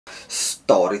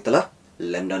Storyteller,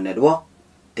 London Network,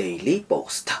 Daily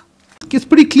Post. It's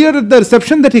pretty clear that the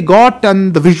reception that he got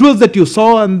and the visuals that you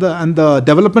saw and the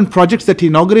development projects that he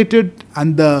inaugurated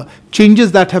and the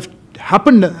changes that have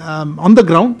happened on the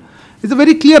ground is a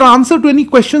very clear answer to any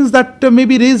questions that may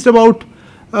be raised about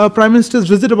Prime Minister's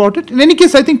visit about it. In any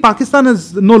case, I think Pakistan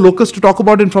has no locus to talk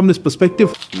about it from this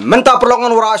perspective. Menta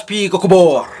perlongan waraj pi ke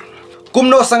kubur.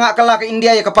 Kumno sangat kalah ke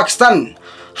India ya ke Pakistan.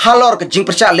 Halor ke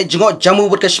jingpyrshah le jengok Jammu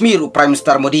ber Kashmir Prime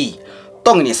Minister Modi.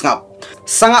 Tong ini sengap.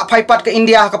 Sangat paipat ke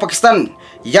India ke Pakistan.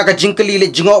 Ya ke jingkeli le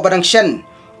jengok badang Shen.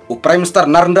 Prime Minister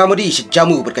Narendra Modi se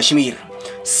Jammu ber Kashmir.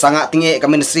 Sangat tinggi ke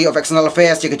Ministry of External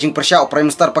Affairs ya ke jingpyrshah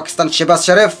Prime Minister Pakistan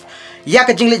Sharif. Ya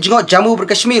ke jingleit jengok Jammu ber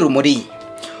Kashmir Modi.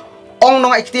 Ong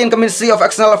nong iktian ke Ministry of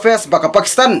External Affairs baka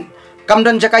Pakistan.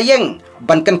 Kamdan jaka yeng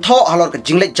ban kentho halor ke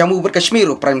jingleit Jammu ber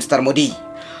Kashmir Prime Minister Modi.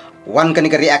 Wan kani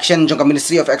ke reaction jong ke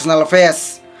Ministry of External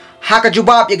Affairs. Ha ke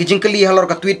jubab ya ke jingkeli halor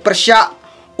ke tweet persya.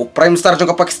 Prime Minister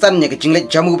jong ke Pakistan ya ke jingleit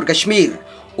Jammu ber Kashmir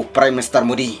Prime Minister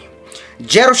Modi.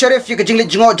 Jeru Sharif ya ke jingleit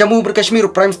jengok Jammu ber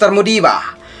Kashmir Prime Minister Modi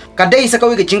ba. Kadai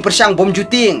sakawi ke jingpyrshah bom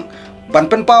juting. Ban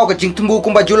penpau ke jingtumbu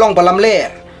kumba julong balam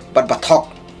ler. Ban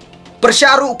bathok.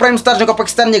 Persyaru Prime Minister jong ke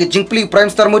Pakistan ya ke jingpli Prime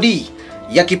Minister Modi.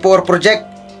 Ya ki power project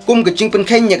kum ke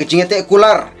jingpenkheng ya ke jingete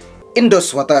kular Indus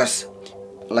Waters.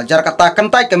 Lajar kata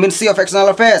kentai ke Ministry of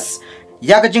External Affairs.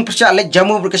 Ya ke jingpyrshah le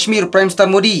Jammu ber Kashmir Prime Minister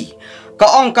Modi. Ka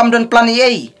ong kamdan plan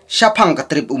EA Shapang ka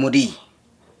trip Modi.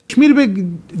 Kashmir में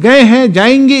गए हैं,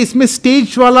 जाएंगे, इसमें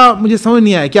स्टेज वाला मुझे समझ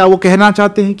नहीं आया. क्या वो कहना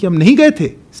चाहते हैं कि हम नहीं गए थे?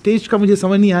 स्टेज का मुझे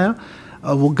समझ नहीं आया.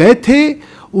 वो गए थे,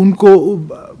 उनको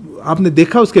आपने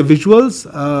देखा उसके विजुअल्स,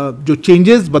 जो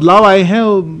चेंजेस बदलाव आए हैं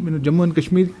जम्मू एंड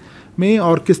कश्मीर में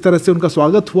और किस तरह से उनका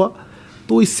स्वागत हुआ.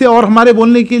 तो इससे और हमारे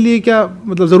बोलने के लिए क्या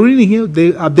मतलब ज़रूरी नहीं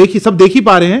है. आप देखिए, सब देख ही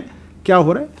पा रहे हैं क्या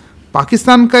हो रहा है.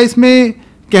 पाकिस्तान का इसमें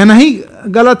कहना ही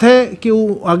गलत है कि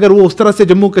अगर वो उस तरह से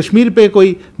जम्मू कश्मीर पे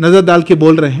कोई नज़र डाल के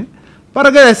बोल रहे हैं. पर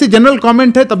अगर ऐसे जनरल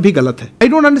कमेंट है तब भी गलत है. I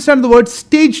don't understand the word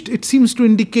staged. It seems to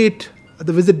indicate the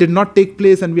visit did not take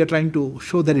place and we are trying to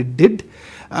show that it did.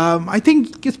 I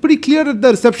think it's pretty clear that the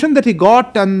reception that he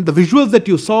got and the visuals that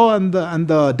you saw and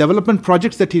the development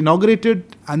projects that he inaugurated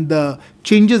and the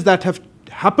changes that have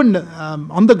happened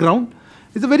on the ground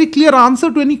is a very clear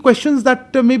answer to any questions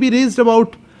that may be raised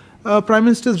about Prime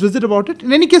Minister's visit about it.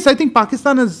 In any case, I think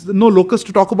Pakistan has no locus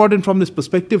to talk about it from this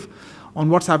perspective on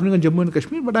what's happening in Jammu and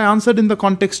Kashmir, but I answered in the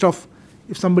context of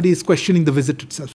if somebody is questioning the visit itself.